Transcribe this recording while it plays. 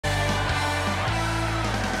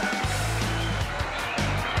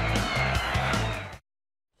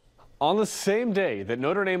On the same day that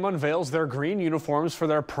Notre Dame unveils their green uniforms for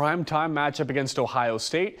their primetime matchup against Ohio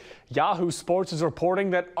State, Yahoo Sports is reporting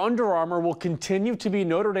that Under Armour will continue to be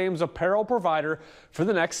Notre Dame's apparel provider for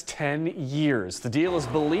the next 10 years. The deal is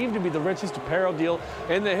believed to be the richest apparel deal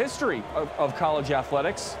in the history of college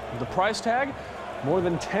athletics. The price tag, more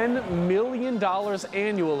than $10 million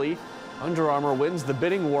annually. Under Armour wins the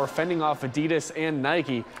bidding war, fending off Adidas and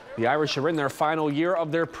Nike. The Irish are in their final year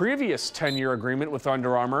of their previous 10-year agreement with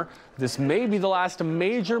Under Armour. This may be the last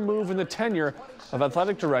major move in the tenure of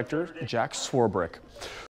athletic director Jack Swarbrick.